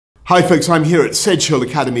Hi folks, I'm here at Sedge Hill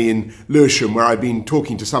Academy in Lewisham, where I've been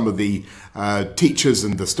talking to some of the teachers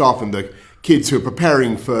and the staff and the kids who are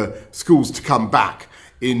preparing for schools to come back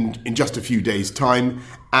in just a few days' time.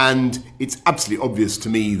 And it's absolutely obvious to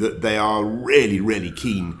me that they are really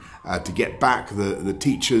keen to get back. The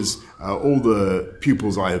teachers, all the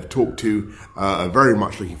pupils I have talked to are very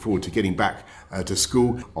much looking forward to getting back to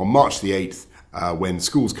school. On March the 8th, when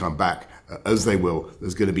schools come back, as they will,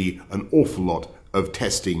 there's going to be an awful lot of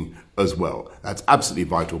testing as well. That's absolutely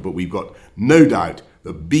vital, but we've got no doubt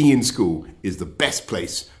that being in school is the best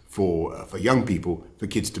place for young people, for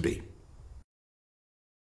kids to be.